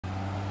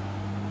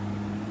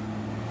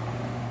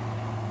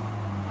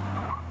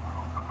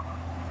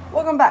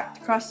Welcome back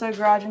to Crossthread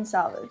Garage and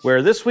Salvage,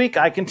 where this week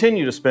I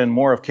continue to spend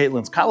more of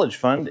Caitlin's college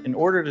fund in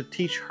order to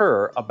teach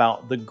her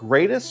about the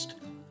greatest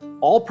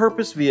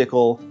all-purpose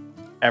vehicle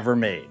ever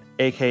made,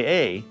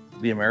 aka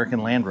the American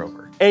Land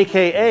Rover,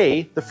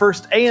 aka the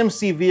first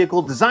AMC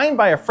vehicle designed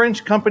by a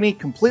French company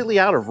completely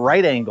out of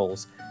right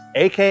angles,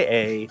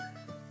 aka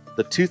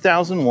the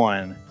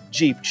 2001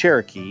 Jeep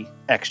Cherokee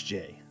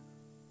XJ.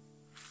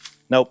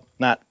 Nope,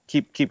 not,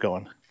 keep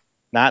going.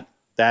 Not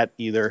that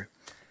either.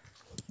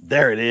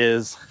 There it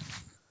is.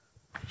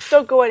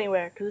 Don't go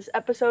anywhere, because this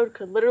episode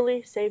could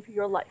literally save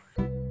your life.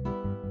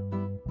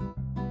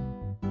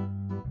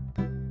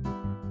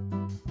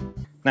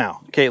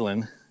 Now,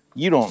 Caitlin,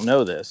 you don't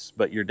know this,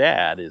 but your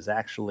dad is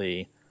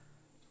actually a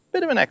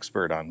bit of an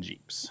expert on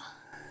Jeeps.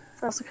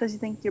 It's also because you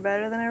think you're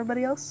better than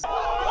everybody else?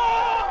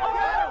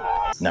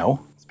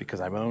 No, it's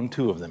because I've owned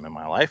two of them in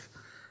my life.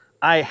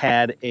 I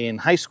had in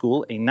high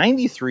school a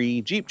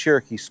 93 Jeep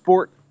Cherokee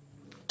Sport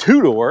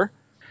two-door,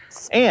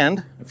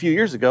 and a few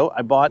years ago,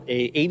 I bought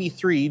a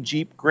 83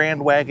 Jeep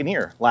Grand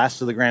Wagoneer, last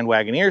of the Grand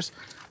Wagoneers,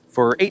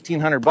 for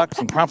 $1,800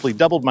 and promptly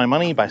doubled my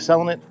money by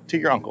selling it to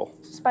your uncle.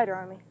 Spider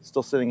Army.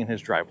 Still sitting in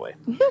his driveway.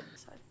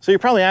 So you're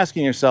probably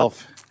asking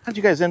yourself, how'd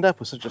you guys end up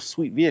with such a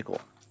sweet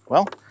vehicle?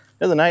 Well,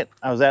 the other night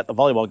I was at a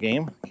volleyball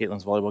game,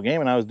 Caitlin's volleyball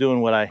game, and I was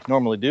doing what I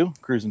normally do,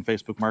 cruising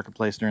Facebook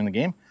Marketplace during the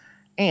game,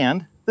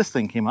 and this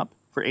thing came up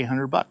for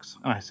 $800.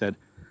 And I said,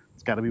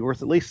 it's gotta be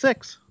worth at least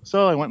 $6.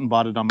 So I went and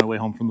bought it on my way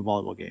home from the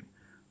volleyball game.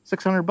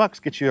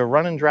 $600 gets you a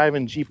run and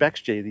driving Jeep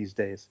XJ these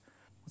days.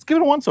 Let's give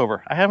it a once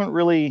over. I haven't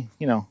really,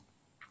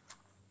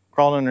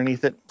 crawled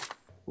underneath it.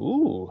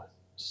 Ooh,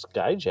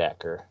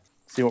 Skyjacker.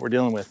 See what we're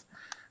dealing with.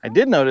 I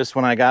did notice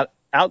when I got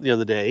out the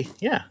other day,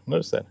 yeah,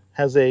 notice that.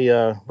 Has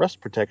a rust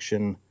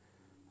protection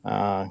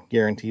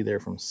guarantee there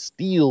from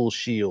Steel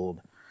Shield,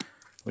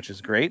 which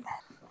is great.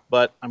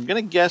 But I'm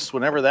gonna guess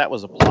whenever that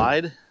was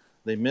applied,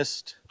 they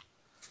missed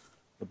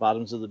the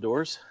bottoms of the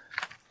doors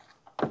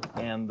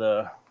and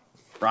the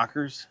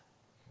rockers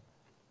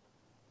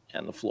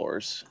and the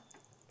floors.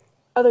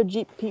 Other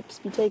Jeep peeps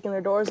be taking their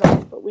doors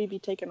off, but we be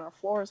taking our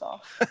floors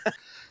off.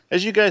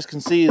 As you guys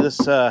can see, this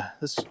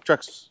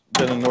truck's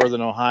been in northern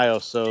Ohio,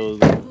 so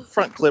the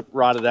front clip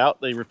rotted out.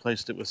 They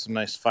replaced it with some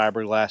nice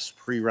fiberglass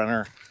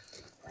pre-runner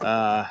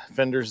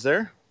fenders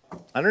there.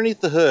 Underneath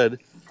the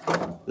hood,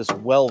 this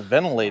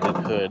well-ventilated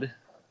hood,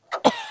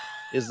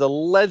 is the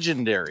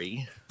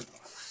legendary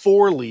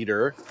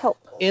 4-liter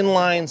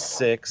inline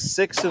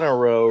six in a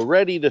row,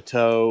 ready to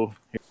tow.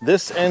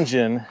 This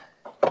engine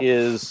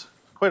is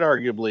quite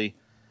arguably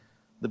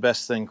the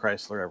best thing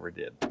Chrysler ever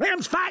did.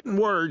 Them's fighting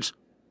words.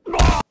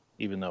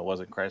 Even though it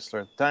wasn't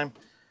Chrysler at the time,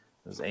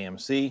 it was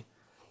AMC,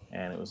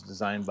 and it was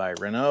designed by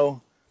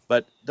Renault,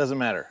 but it doesn't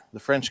matter. The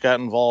French got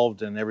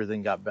involved and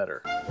everything got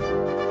better.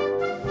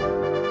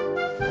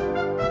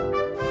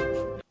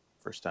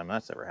 First time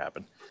that's ever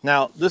happened.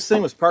 Now, this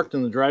thing was parked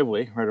in the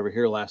driveway right over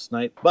here last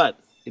night, but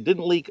it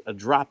didn't leak a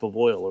drop of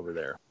oil over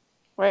there.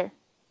 Where?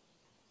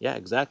 Yeah,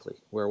 exactly.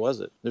 Where was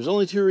it? There's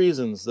only two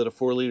reasons that a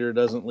 4-liter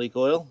doesn't leak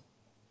oil.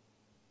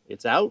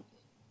 It's out,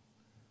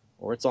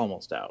 or it's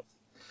almost out.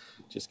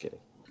 Just kidding.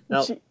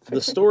 Now, the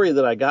story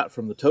that I got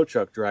from the tow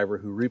truck driver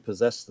who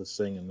repossessed this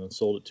thing and then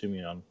sold it to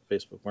me on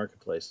Facebook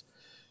Marketplace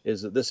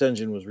is that this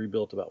engine was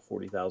rebuilt about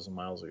 40,000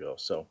 miles ago.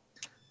 So,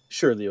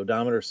 sure, the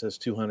odometer says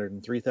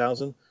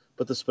 203,000,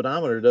 but the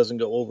speedometer doesn't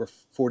go over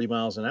 40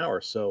 miles an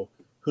hour. So,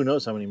 who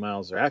knows how many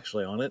miles are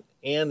actually on it.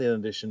 And in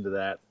addition to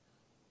that,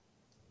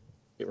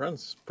 it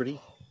runs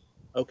pretty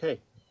okay.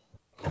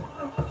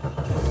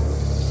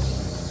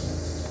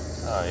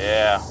 Oh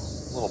yeah,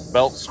 a little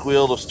belt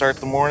squeal to start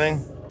the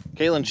morning.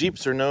 Caitlin,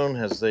 Jeeps are known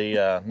as the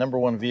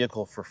 #1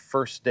 vehicle for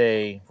first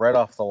day, right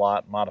off the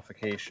lot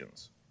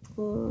modifications.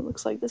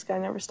 Looks like this guy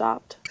never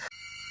stopped.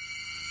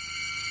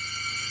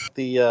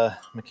 The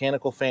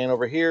mechanical fan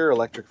over here,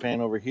 electric fan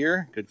over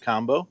here, good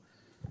combo.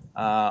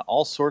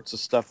 All sorts of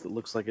stuff that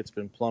looks like it's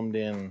been plumbed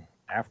in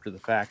after the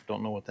fact.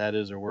 Don't know what that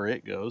is or where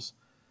it goes.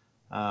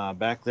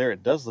 Back there,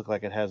 it does look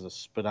like it has a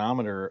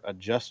speedometer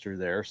adjuster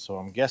there, so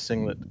I'm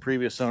guessing that the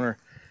previous owner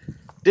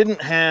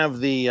didn't have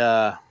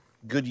the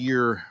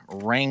Goodyear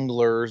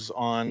Wranglers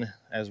on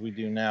as we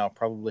do now.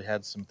 Probably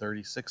had some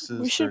 36s,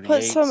 We should 38s.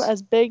 put some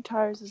as big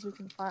tires as we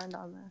can find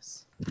on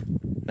this.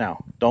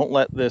 Now, don't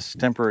let this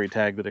temporary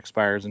tag that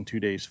expires in 2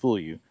 days fool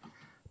you.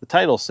 The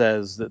title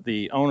says that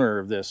the owner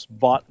of this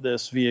bought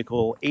this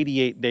vehicle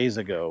 88 days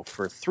ago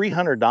for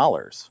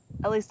 $300.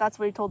 At least that's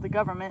what he told the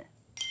government.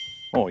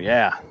 Oh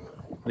yeah,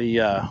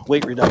 the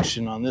weight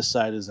reduction on this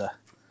side is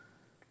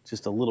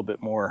just a little bit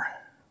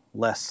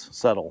less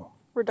subtle.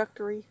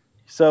 Reductory.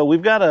 So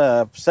we've got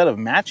a set of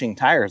matching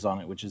tires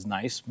on it, which is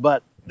nice,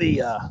 but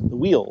the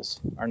wheels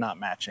are not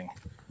matching.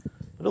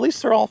 But at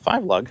least they're all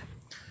 5-lug.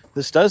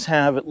 This does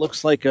have, it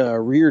looks like a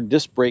rear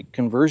disc brake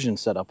conversion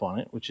setup on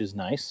it, which is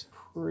nice.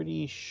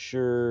 Pretty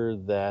sure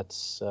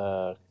that's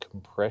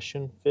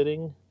compression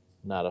fitting,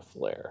 not a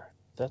flare.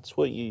 That's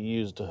what you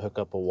use to hook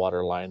up a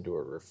water line to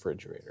a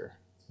refrigerator,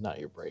 not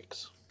your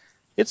brakes.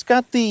 It's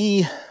got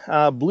the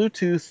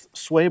Bluetooth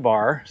sway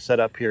bar set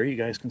up here. You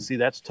guys can see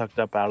that's tucked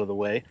up out of the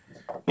way,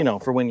 you know,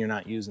 for when you're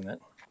not using it.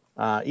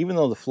 Even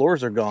though the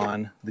floors are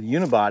gone, the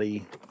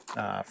unibody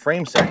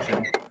frame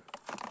section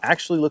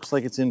actually looks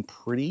like it's in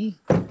pretty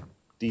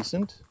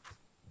decent,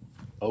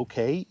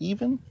 okay,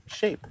 even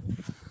shape.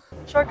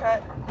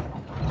 Shortcut.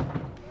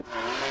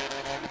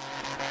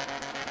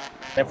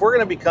 If we're going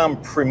to become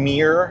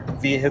premier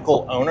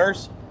vehicle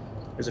owners,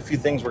 there's a few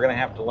things we're going to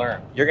have to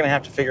learn. You're going to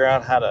have to figure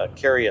out how to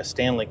carry a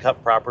Stanley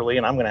Cup properly,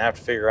 and I'm going to have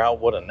to figure out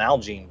what an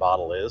Nalgene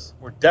bottle is.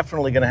 We're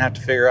definitely going to have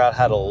to figure out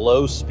how to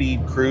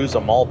low-speed cruise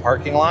a mall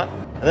parking lot.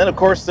 And then, of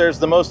course, there's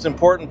the most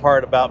important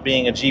part about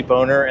being a Jeep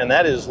owner, and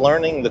that is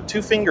learning the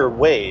two-finger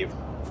wave.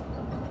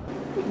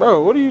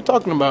 Bro, what are you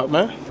talking about,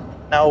 man?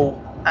 No,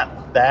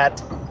 not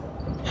that.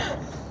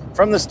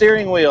 From the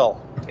steering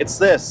wheel, it's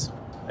this.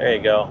 There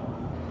you go.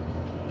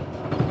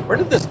 Where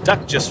did this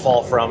duck just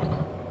fall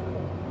from?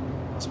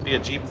 Must be a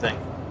Jeep thing.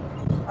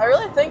 I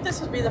really think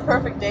this would be the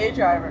perfect day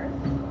driver.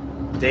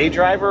 Day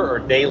driver or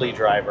daily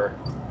driver?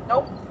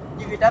 Nope.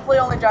 You could definitely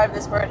only drive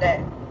this for a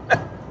day.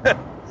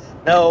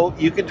 No,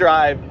 you could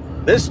drive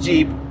this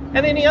Jeep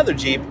and any other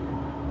Jeep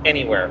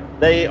anywhere.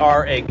 They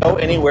are a go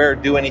anywhere,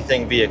 do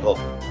anything vehicle.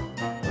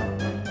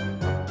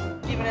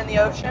 Even in the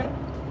ocean?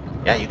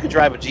 Yeah, you could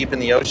drive a Jeep in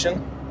the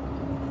ocean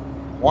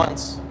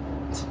once.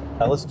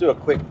 Let's do a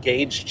quick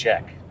gauge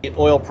check. The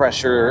oil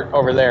pressure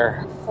over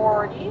there.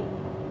 40.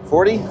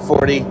 40?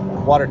 40.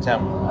 Water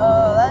temp.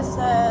 That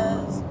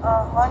says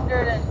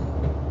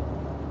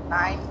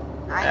 109.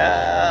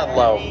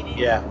 Low.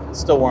 Yeah, it's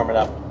still warming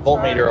up.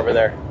 Voltmeter over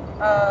there.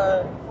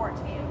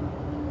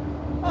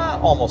 14.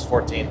 Almost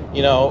 14.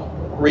 You know,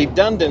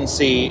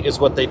 redundancy is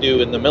what they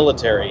do in the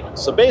military.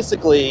 So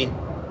basically,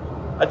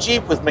 a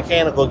Jeep with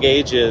mechanical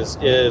gauges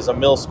is a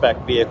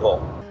mil-spec vehicle.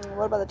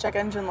 What about the check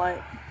engine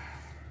light?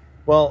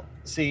 Well,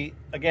 see,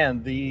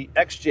 again, the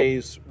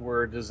XJs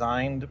were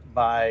designed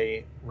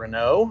by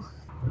Renault.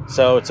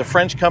 So it's a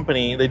French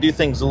company. They do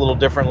things a little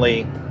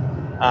differently.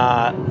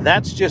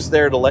 That's just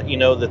there to let you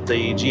know that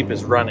the Jeep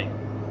is running.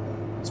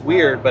 It's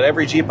weird, but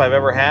every Jeep I've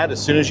ever had, as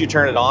soon as you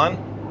turn it on,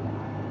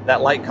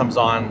 that light comes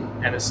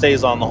on and it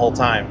stays on the whole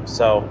time.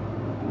 So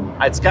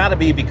it's got to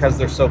be because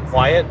they're so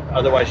quiet.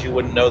 Otherwise, you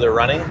wouldn't know they're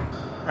running. All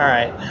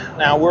right,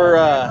 now we're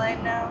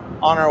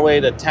on our way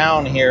to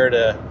town here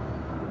to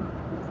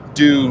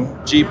do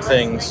Jeep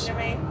things. To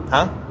me?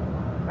 Huh?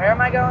 Where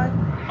am I going?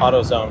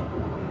 AutoZone.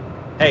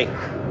 Hey,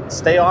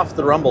 stay off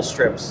the rumble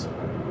strips.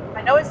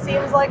 I know it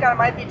seems like I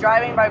might be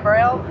driving by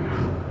Braille,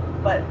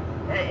 but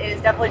it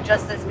is definitely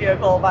just this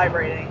vehicle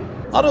vibrating.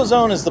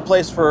 AutoZone is the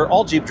place for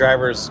all Jeep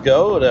drivers to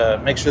go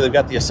to make sure they've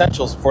got the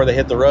essentials before they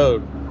hit the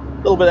road. A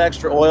little bit of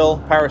extra oil,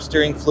 power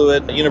steering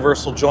fluid,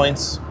 universal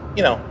joints,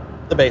 you know,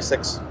 the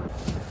basics.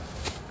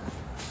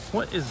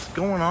 What is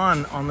going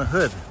on the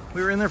hood?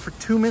 We were in there for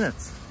 2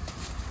 minutes.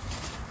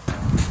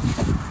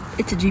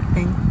 It's a Jeep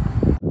thing.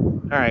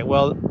 All right,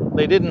 well,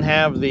 they didn't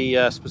have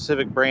the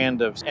specific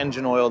brand of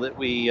engine oil that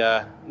we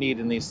need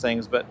in these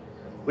things, but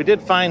we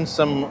did find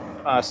some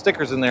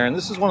stickers in there, and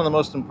this is one of the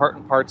most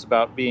important parts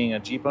about being a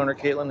Jeep owner,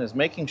 Caitlin, is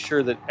making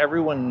sure that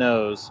everyone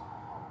knows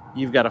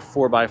you've got a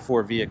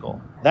 4x4 vehicle.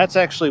 That's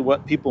actually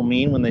what people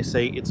mean when they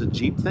say it's a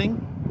Jeep thing.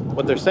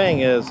 What they're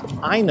saying is,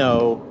 I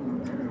know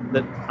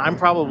that I'm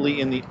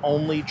probably in the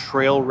only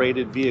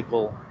trail-rated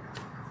vehicle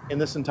in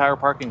this entire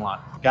parking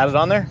lot. Got it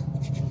on there?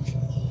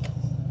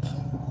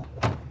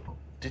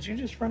 Did you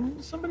just run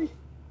into somebody?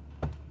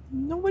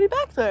 Nobody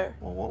back there.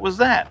 Well, what was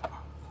that?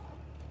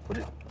 Put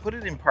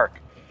it in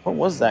park. What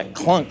was that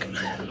clunk?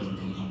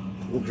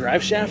 Little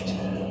drive shaft?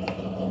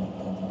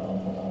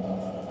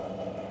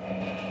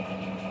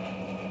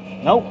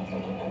 Nope.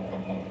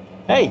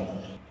 Hey,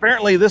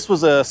 apparently this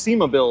was a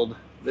SEMA build.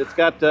 It's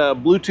got a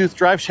Bluetooth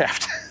drive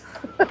shaft.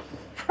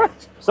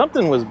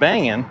 Something was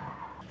banging.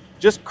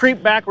 Just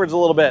creep backwards a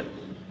little bit.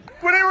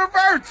 Put it in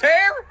reverse,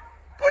 Harry!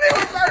 Put it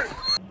in reverse!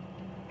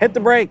 Hit the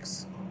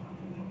brakes.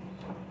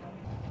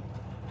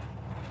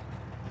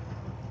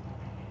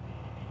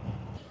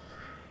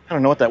 I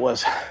don't know what that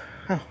was.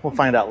 We'll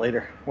find out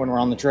later when we're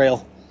on the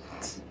trail.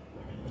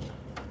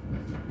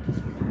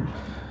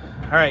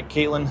 All right,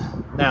 Caitlin.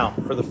 Now,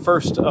 for the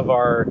first of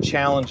our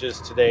challenges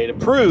today, to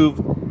prove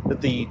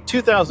that the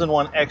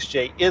 2001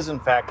 XJ is in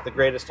fact the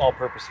greatest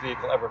all-purpose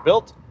vehicle ever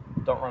built.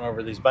 Don't run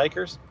over these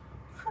bikers.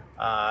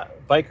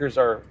 Bikers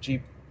are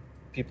Jeep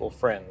people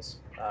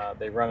friends.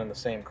 They run in the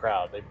same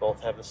crowd. They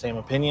both have the same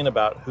opinion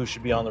about who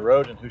should be on the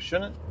road and who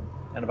shouldn't,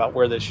 and about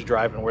where they should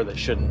drive and where they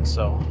shouldn't.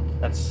 So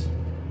that's,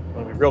 you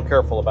want to be real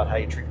careful about how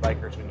you treat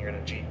bikers when you're in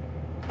a Jeep.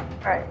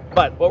 All right.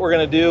 But what we're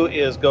going to do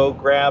is go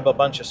grab a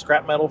bunch of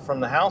scrap metal from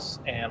the house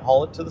and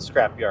haul it to the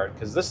scrap yard,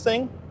 because this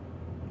thing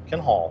can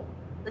haul.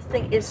 This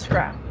thing is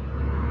scrap.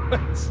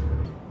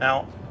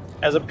 Now,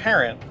 as a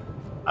parent,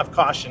 I've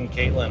cautioned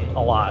Caitlin a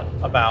lot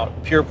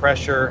about peer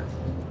pressure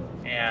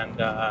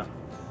and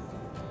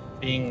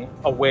being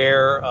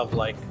aware of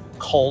like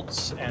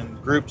cults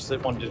and groups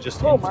that want to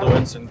just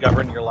influence and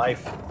govern your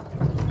life.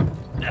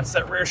 That's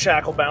that rear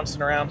shackle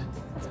bouncing around.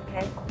 It's a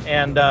Okay.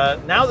 And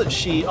now that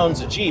she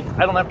owns a Jeep,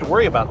 I don't have to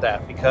worry about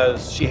that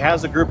because she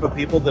has a group of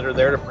people that are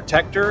there to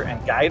protect her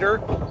and guide her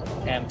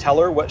and tell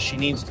her what she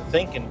needs to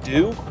think and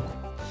do.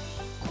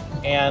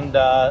 And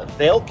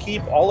they'll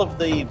keep all of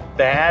the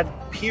bad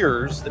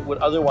peers that would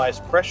otherwise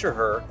pressure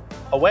her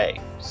away.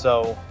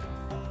 So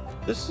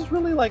this is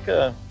really like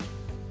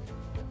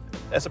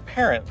as a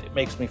parent, it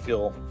makes me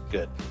feel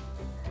good.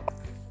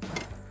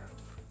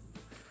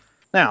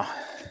 Now,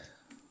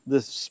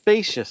 the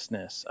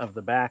spaciousness of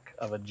the back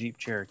of a Jeep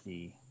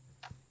Cherokee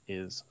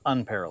is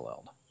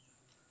unparalleled.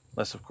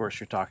 Unless, of course,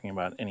 you're talking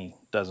about any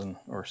dozen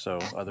or so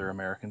other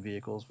American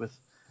vehicles with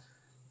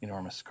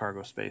enormous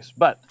cargo space.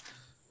 But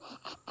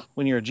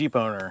when you're a Jeep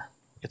owner,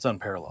 it's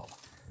unparalleled.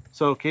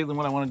 So, Caitlin,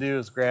 what I want to do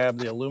is grab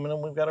the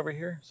aluminum we've got over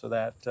here. So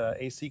that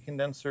AC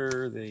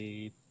condenser,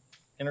 the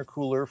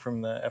intercooler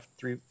from the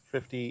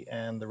F350,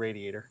 and the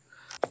radiator.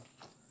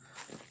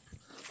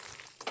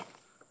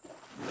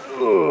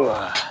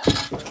 Ugh.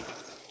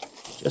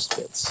 Just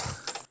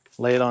fits.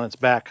 Lay it on its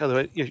back.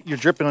 Otherwise, you're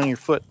dripping on your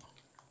foot.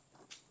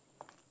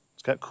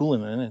 It's got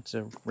coolant in it. It's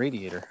a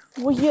radiator.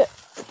 Well, yeah.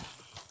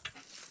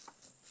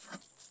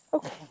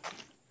 Okay.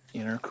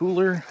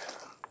 Intercooler.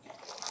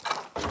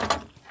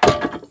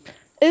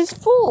 It's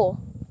full.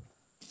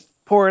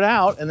 Pour it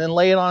out and then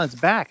lay it on its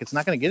back. It's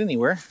not going to get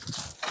anywhere.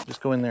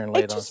 Just go in there and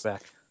lay it on its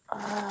back.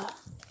 Ow!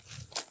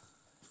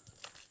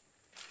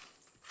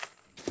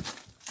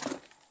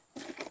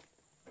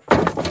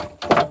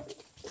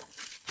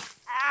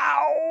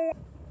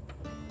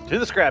 To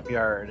the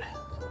scrapyard.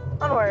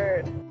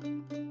 Onward.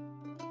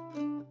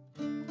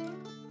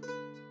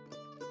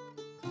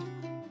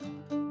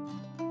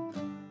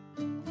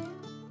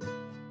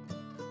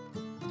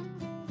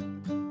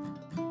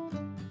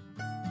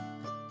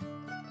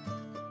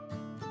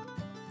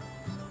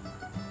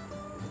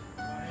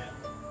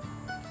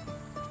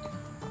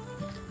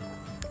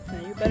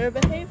 Now you better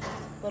behave,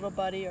 little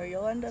buddy, or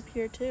you'll end up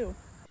here too.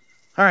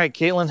 All right,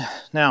 Caitlin.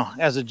 Now,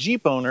 as a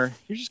Jeep owner,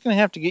 you're just going to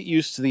have to get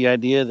used to the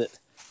idea that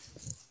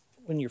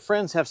when your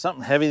friends have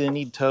something heavy they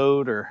need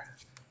towed or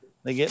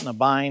they get in a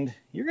bind,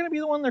 you're going to be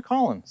the one they're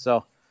calling. So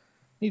I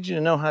need you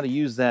to know how to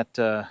use that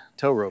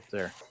tow rope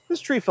there. This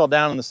tree fell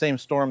down in the same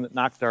storm that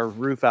knocked our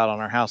roof out on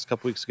our house a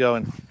couple weeks ago.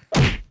 And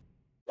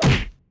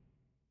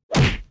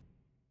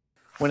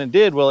when it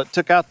did, well, it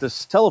took out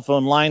this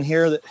telephone line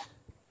here that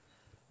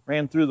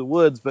ran through the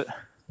woods. But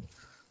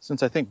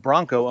since I think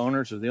Bronco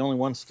owners are the only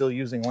ones still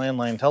using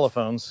landline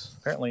telephones,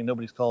 apparently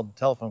nobody's called the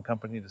telephone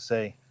company to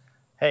say,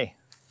 hey,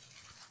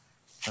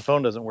 my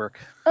phone doesn't work.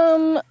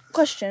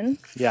 Question.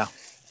 Yeah.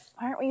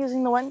 Why aren't we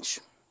using the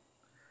winch?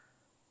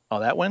 Oh,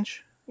 that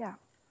winch? Yeah.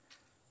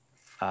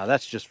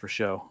 That's just for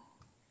show.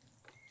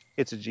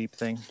 It's a Jeep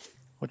thing.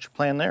 What's your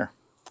plan there?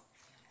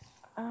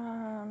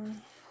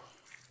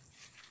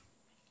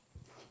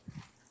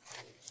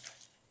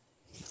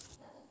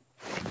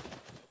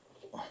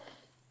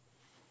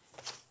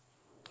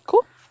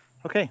 Cool.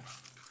 Okay.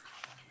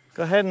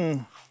 Go ahead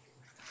and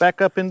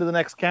back up into the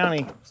next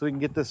county so we can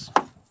get this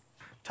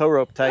tow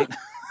rope tight.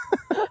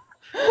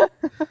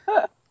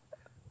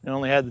 I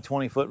only had the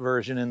 20-foot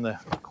version in the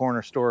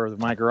corner store of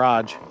my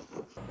garage.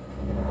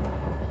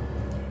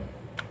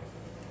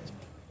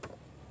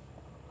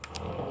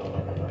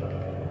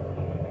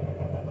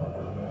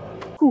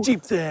 Ooh.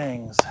 Jeep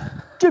things.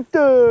 Jeep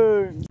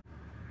things.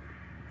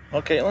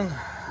 Well, Caitlin,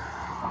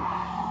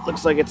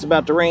 looks like it's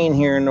about to rain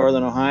here in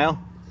northern Ohio.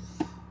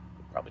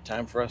 Probably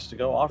time for us to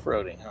go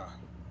off-roading, huh?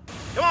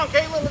 Come on,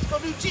 Caitlin, let's go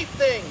do Jeep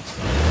things.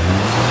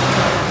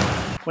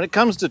 When it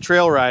comes to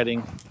trail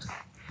riding,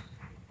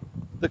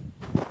 the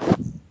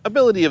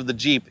ability of the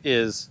Jeep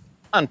is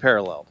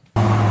unparalleled.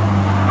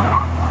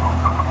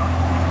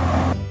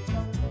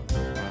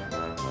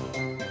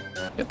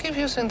 You keep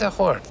using the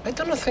word. I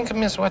don't think it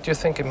means what you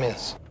think it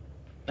means.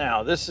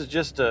 Now, this is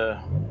just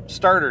a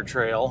starter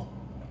trail.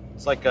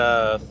 It's like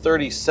a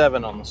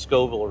 37 on the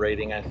Scoville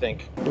rating, I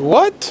think.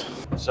 What?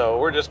 So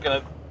we're just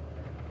gonna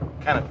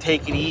kind of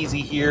take it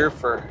easy here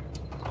for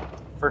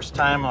first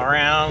time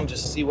around,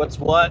 just see what's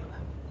what.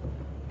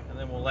 And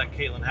then we'll let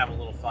Caitlin have a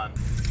little fun.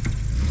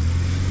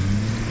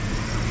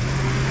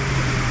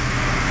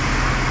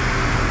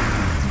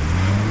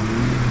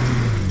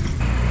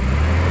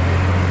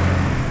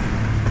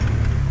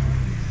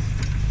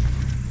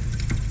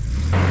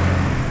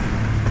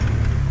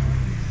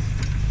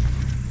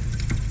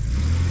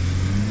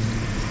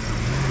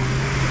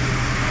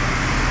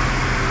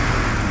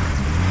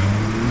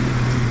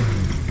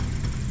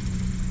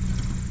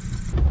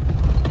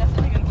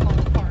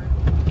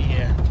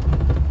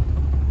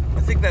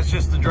 That's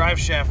just the drive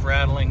shaft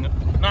rattling,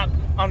 not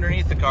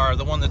underneath the car,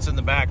 the one that's in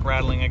the back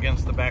rattling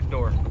against the back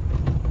door.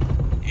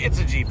 It's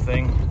a Jeep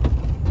thing.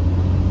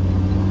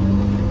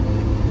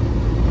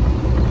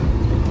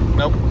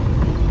 Nope.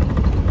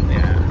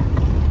 Yeah.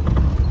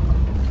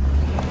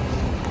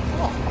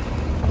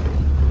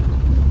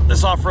 Oh.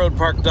 This off-road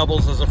park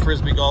doubles as a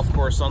Frisbee golf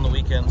course on the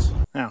weekends.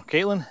 Now,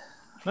 Caitlin,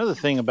 another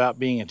thing about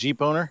being a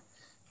Jeep owner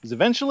is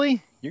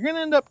eventually you're going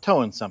to end up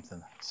towing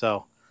something.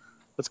 So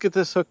let's get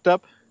this hooked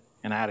up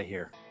and out of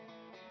here.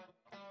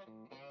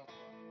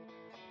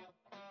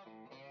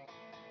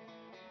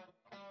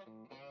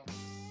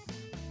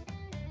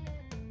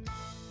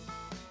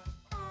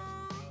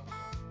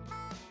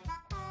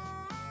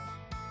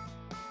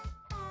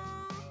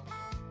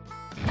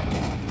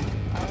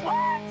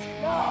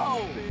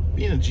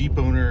 being a Jeep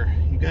owner,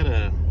 you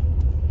gotta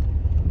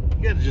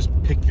just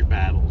pick your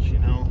battles, you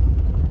know?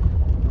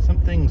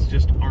 Some things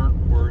just aren't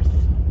worth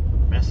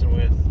messing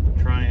with,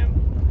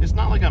 trying. It's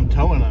not like I'm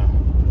towing a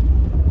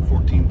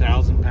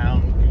 14,000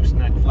 pound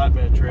gooseneck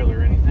flatbed trailer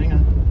or anything.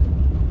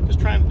 I'm just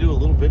trying to do a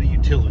little bit of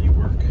utility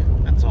work,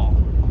 that's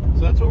all.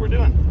 So that's what we're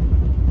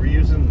doing. We're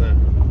using the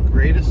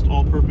greatest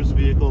all-purpose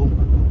vehicle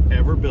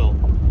ever built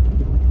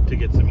to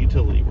get some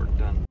utility work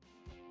done.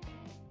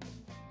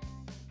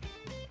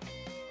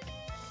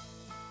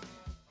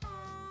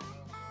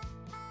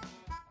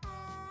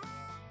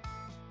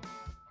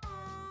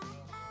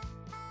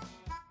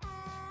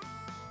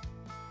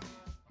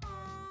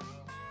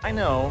 I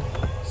know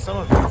some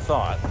of you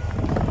thought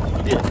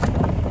he did.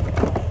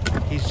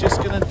 He's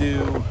just gonna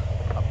do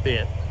a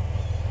bit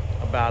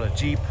about a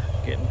Jeep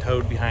getting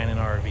towed behind an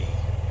RV.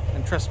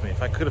 And trust me,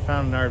 if I could have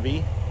found an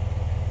RV,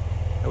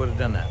 I would have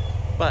done that.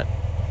 But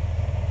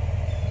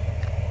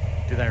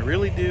did I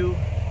really do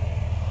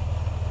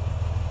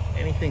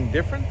anything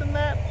different than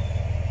that?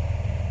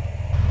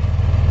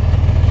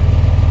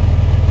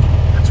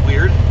 That's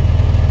weird.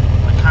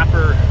 My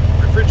copper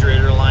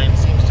refrigerator line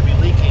seems to be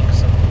leaking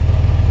some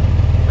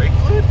brake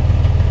fluid.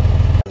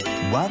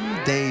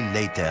 One day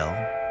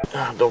later.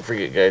 Oh, don't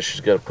forget, guys,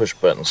 she's got a push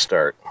button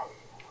start.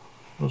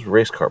 Those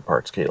race car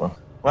parts, Caitlin.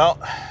 Well,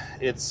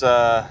 it's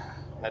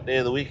that day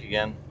of the week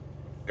again,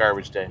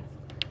 garbage day.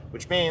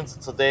 Which means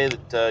it's a day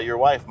that your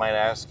wife might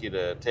ask you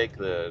to take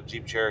the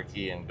Jeep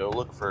Cherokee and go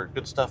look for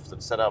good stuff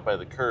that's set out by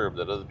the curb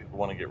that other people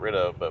want to get rid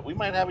of, but we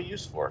might have a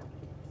use for.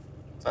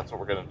 So that's what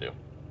we're gonna do.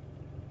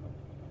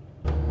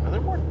 Are there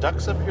more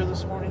ducks up here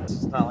this morning?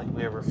 It's not like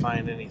we ever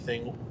find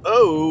anything.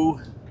 Oh,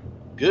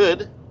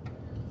 good.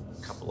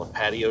 A couple of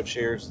patio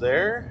chairs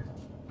there.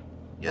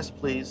 Yes,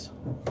 please.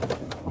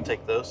 I'll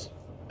take those.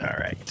 All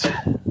right.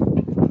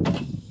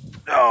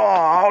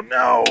 Oh,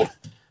 no.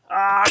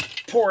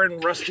 Pouring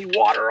rusty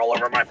water all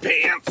over my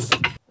pants.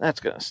 That's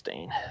gonna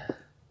stain.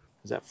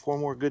 Is that 4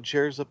 more good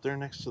chairs up there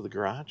next to the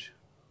garage?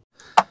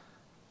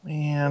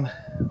 Man,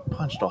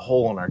 punched a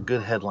hole in our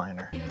good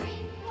headliner.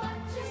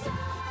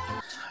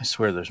 I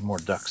swear there's more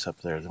ducks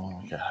up there than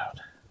when we got out.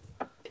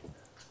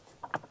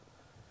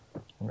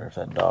 Wonder if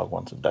that dog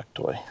wants a duck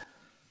toy.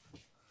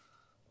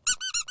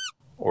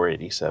 Or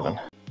 87.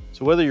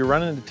 So whether you're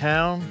running into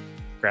town,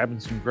 grabbing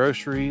some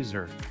groceries,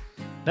 or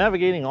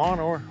navigating on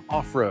or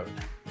off-road,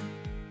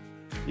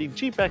 the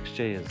Jeep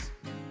XJ is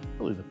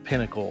really the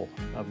pinnacle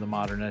of the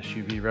modern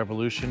SUV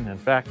revolution. In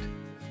fact,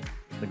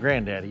 the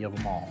granddaddy of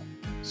them all.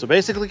 So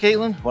basically,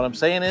 Caitlin, what I'm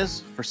saying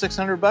is, for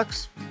 600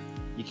 bucks,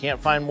 you can't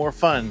find more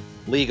fun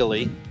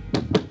legally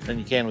than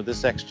you can with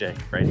this XJ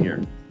right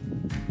here.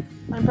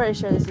 I'm pretty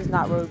sure this is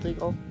not road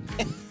legal.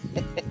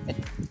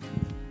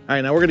 All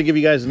right, now we're gonna give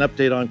you guys an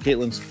update on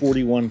Caitlin's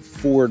 41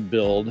 Ford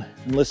build.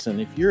 And listen,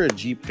 if you're a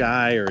Jeep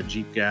guy or a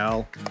Jeep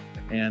gal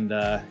and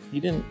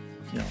you didn't,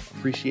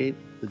 appreciate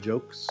the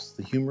jokes,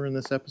 the humor in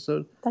this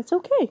episode, That's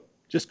okay.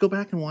 just go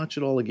back and watch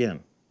it all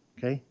again,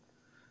 okay?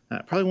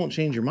 It probably won't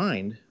change your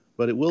mind,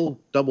 but it will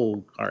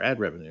double our ad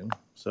revenue,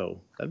 so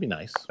that'd be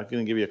nice. I'm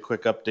gonna give you a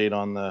quick update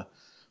on the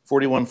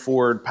 41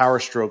 Ford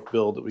Powerstroke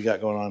build that we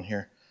got going on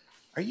here.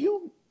 Have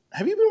you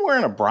been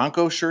wearing a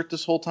Bronco shirt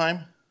this whole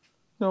time?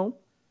 No.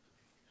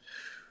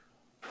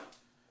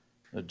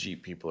 The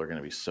Jeep people are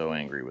gonna be so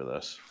angry with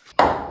us.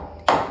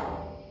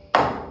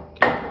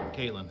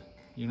 Caitlin,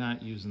 you're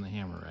not using the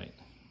hammer right.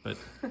 But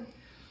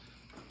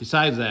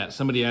besides that,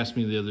 somebody asked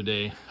me the other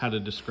day how to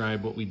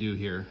describe what we do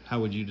here. How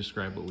would you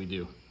describe what we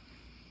do?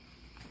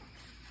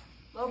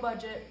 Low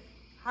budget,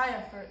 high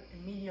effort,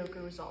 and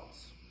mediocre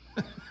results.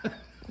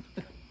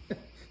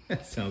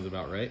 That sounds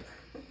about right.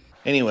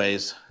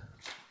 Anyways,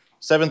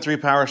 7.3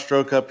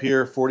 Powerstroke up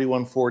here,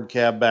 41 Ford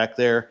cab back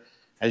there.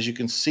 As you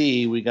can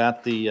see, we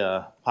got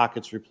the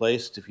pockets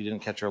replaced if you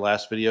didn't catch our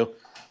last video.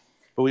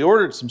 But we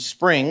ordered some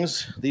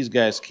springs. These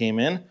guys came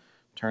in.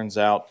 Turns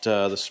out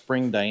the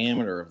spring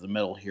diameter of the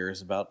metal here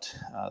is about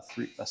a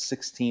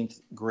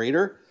 1/16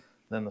 greater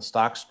than the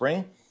stock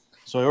spring.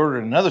 So I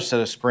ordered another set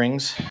of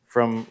springs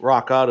from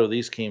Rock Auto.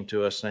 These came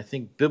to us, and I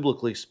think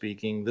biblically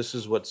speaking, this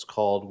is what's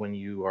called when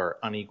you are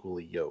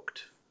unequally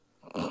yoked.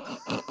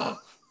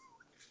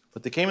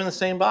 But they came in the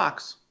same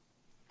box.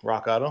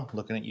 Rock Auto,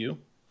 looking at you.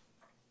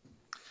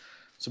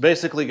 So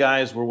basically,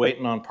 guys, we're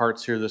waiting on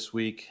parts here this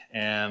week,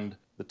 and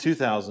the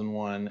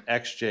 2001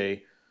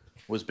 XJ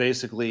was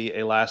basically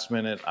a last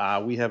minute,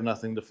 we have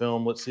nothing to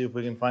film, let's see if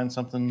we can find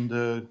something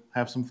to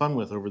have some fun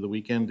with over the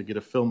weekend to get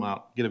a film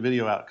out, get a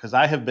video out. Because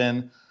I have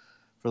been,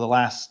 for the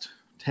last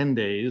 10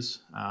 days,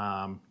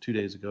 2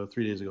 days ago,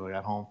 3 days ago I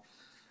got home,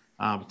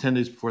 10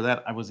 days before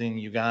that I was in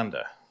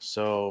Uganda.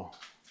 So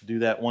do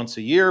that once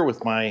a year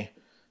with my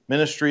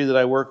ministry that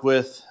I work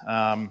with,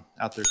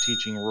 out there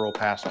teaching rural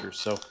pastors.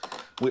 So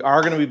we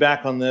are going to be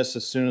back on this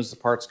as soon as the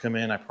parts come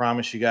in. I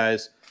promise you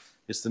guys.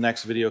 It's the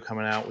next video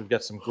coming out. We've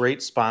got some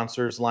great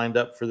sponsors lined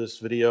up for this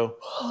video,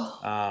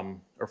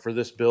 or for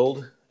this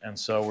build. And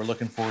so we're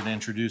looking forward to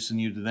introducing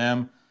you to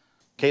them.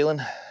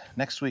 Caitlin,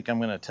 Next week, I'm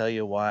going to tell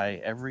you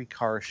why every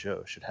car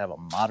show should have a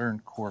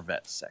modern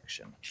Corvette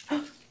section.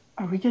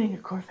 Are we getting a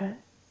Corvette?